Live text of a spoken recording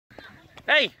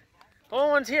Hey, the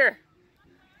little one's here.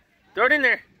 Throw it in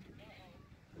there.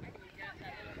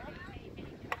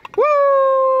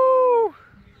 Woo!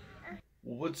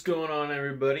 What's going on,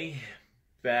 everybody?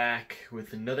 Back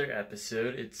with another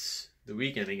episode. It's the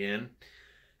weekend again.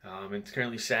 It's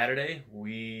currently Saturday.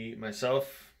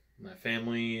 Myself, my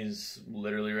family is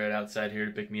literally right outside here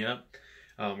to pick me up.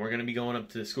 We're going to be going up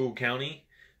to the School County,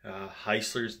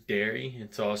 Heisler's Dairy.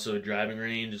 It's also a driving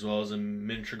range as well as a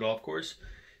miniature golf course.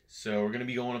 So we're going to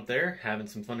be going up there, having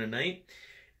some fun tonight,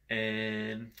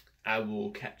 and I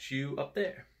will catch you up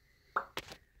there.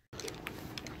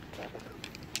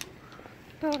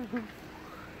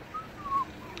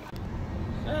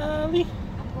 Ollie.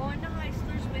 I'm going to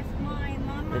Heisler's with my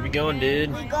mama. Where we going,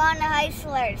 dude? We're going to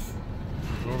Heisler's.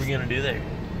 What are we going to do there?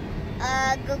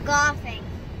 Go golfing.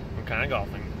 What kind of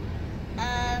golfing?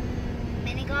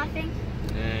 Mini golfing.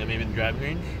 Maybe the driving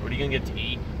range? What are you going to get to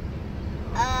eat?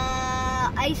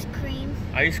 Ice cream.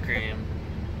 Ice cream.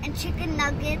 And chicken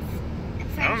nuggets. And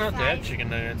French I don't know if they have fries. chicken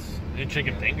nuggets. They have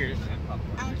chicken fingers.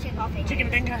 Chicken fingers. Chicken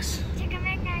fingers. Chicken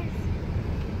fingers.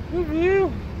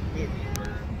 Woo-hoo.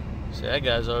 See, that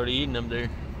guy's already eating them there.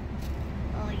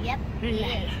 Oh, yep.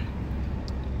 Yeah.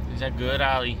 Is that good,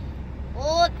 Ollie?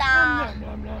 Oh,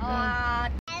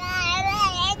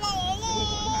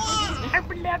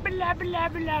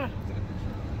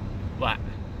 What?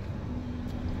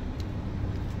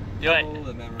 Do it. Oh,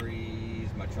 the memories,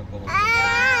 my trouble.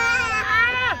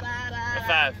 High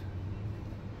five.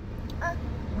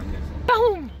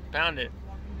 Boom! Pound it.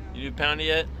 You do pound it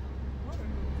yet?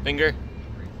 Finger.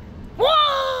 Whoa!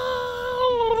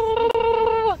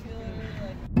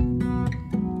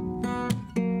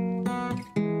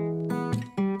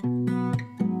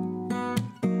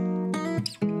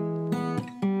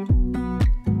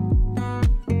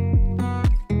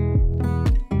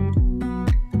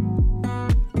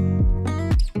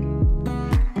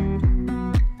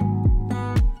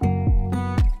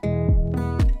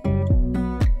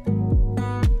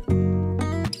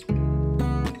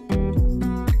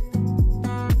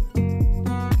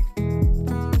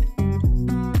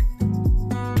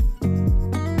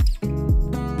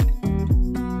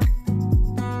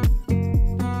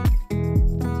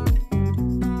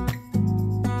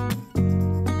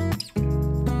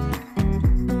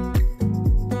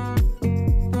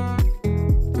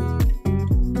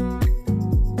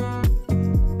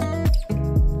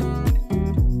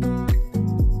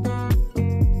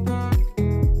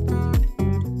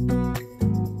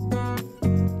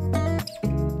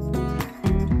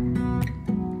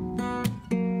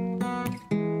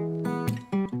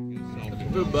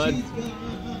 Good, bud.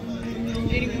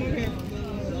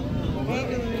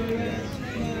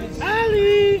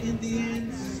 Ollie!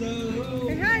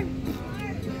 Hey, hi.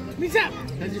 What's up?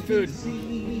 How's your food?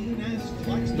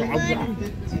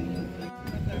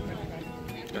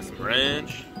 Got some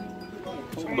ranch,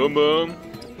 some boom boom,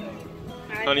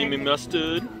 honey and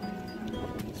mustard,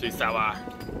 sweet sour.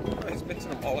 He's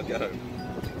mixing them all together.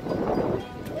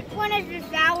 Which one is the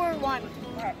sour one?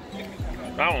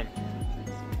 That one.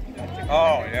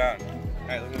 Oh, yeah.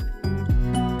 Hey, look at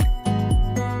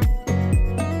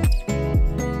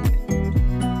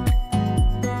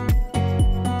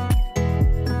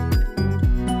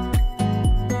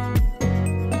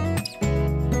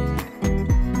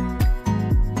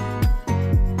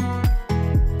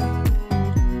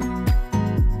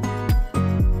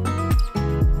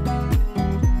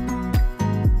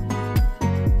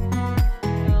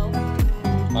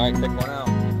all right, pick one out.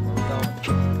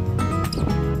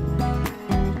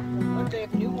 Look, they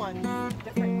have new ones.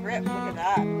 Different grip. Look at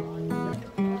that.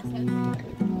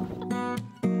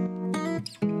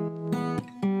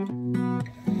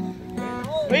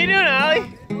 What are you doing, Ollie?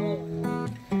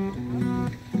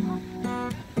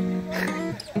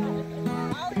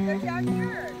 Ollie, they're down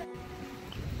here.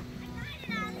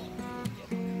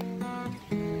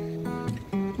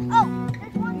 Oh,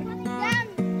 there's one coming down.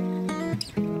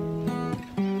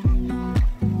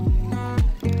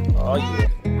 Oh, yeah.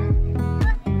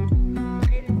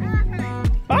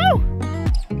 Oh!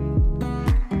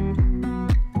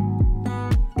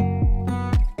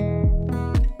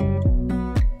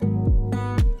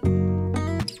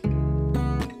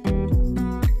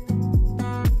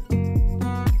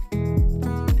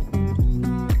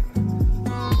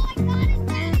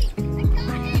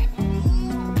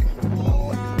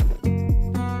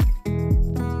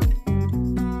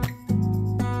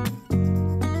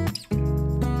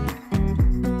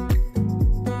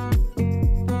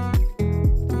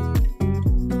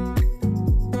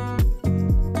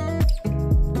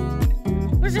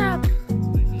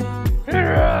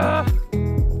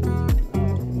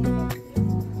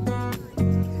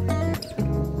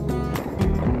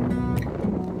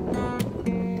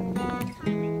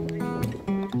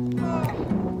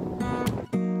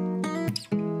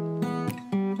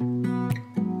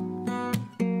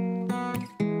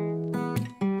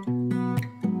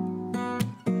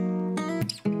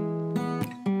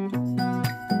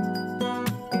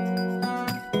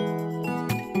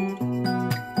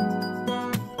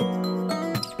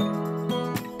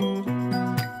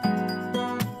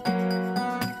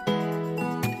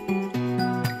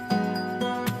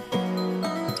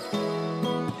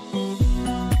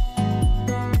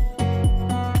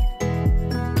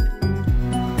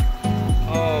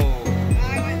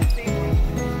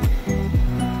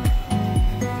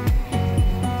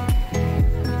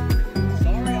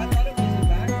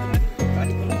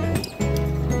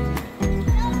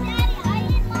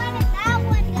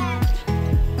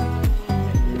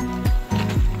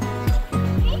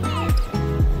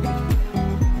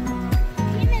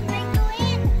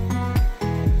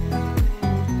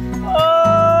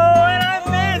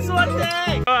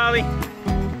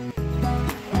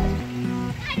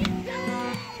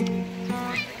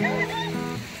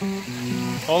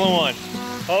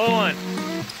 one.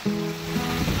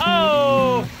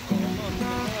 Oh!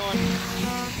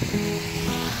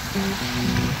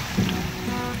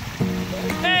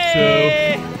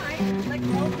 Hey!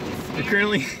 So, we're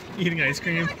currently eating ice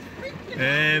cream,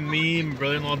 and me, my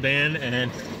brother-in-law Ben,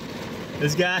 and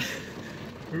this guy,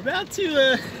 we're about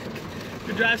to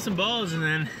drive some balls, and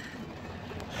then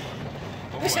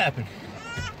this happened.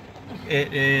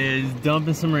 It is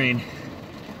dumping some rain.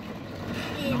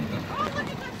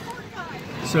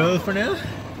 So for now,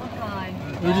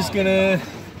 we're just gonna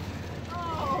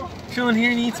chill in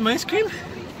here and eat some ice cream.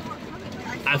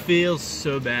 I feel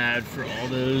so bad for all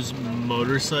those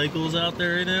motorcycles out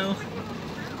there right now.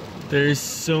 There's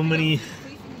so many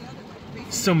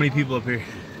people up here.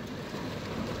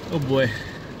 Oh boy.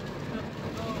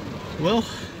 Well,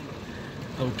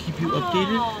 I will keep you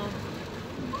updated.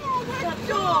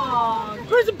 Dog.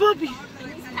 Where's the puppy?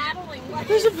 He's paddling.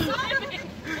 Where's the puppy?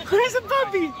 Where's the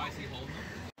puppy?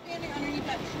 Standing underneath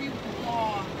that tree with the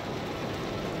dog.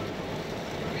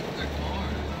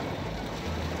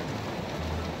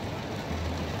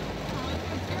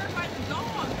 I'm terrified of the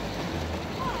dog.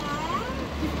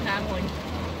 He's paddling.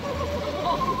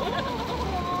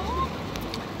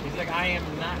 He's like, I am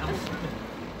not.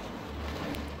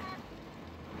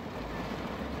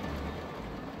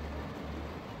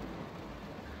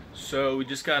 So we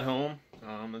just got home.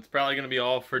 That's probably going to be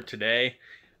all for today.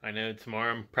 I know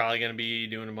tomorrow I'm probably going to be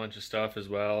doing a bunch of stuff as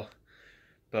well.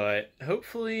 But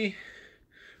hopefully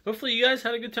you guys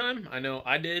had a good time. I know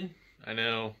I did. I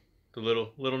know the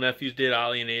little nephews did,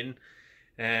 Ollie and Aiden.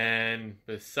 And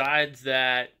besides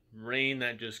that rain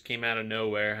that just came out of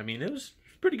nowhere, I mean, it was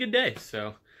a pretty good day.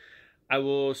 So I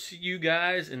will see you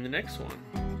guys in the next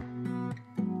one.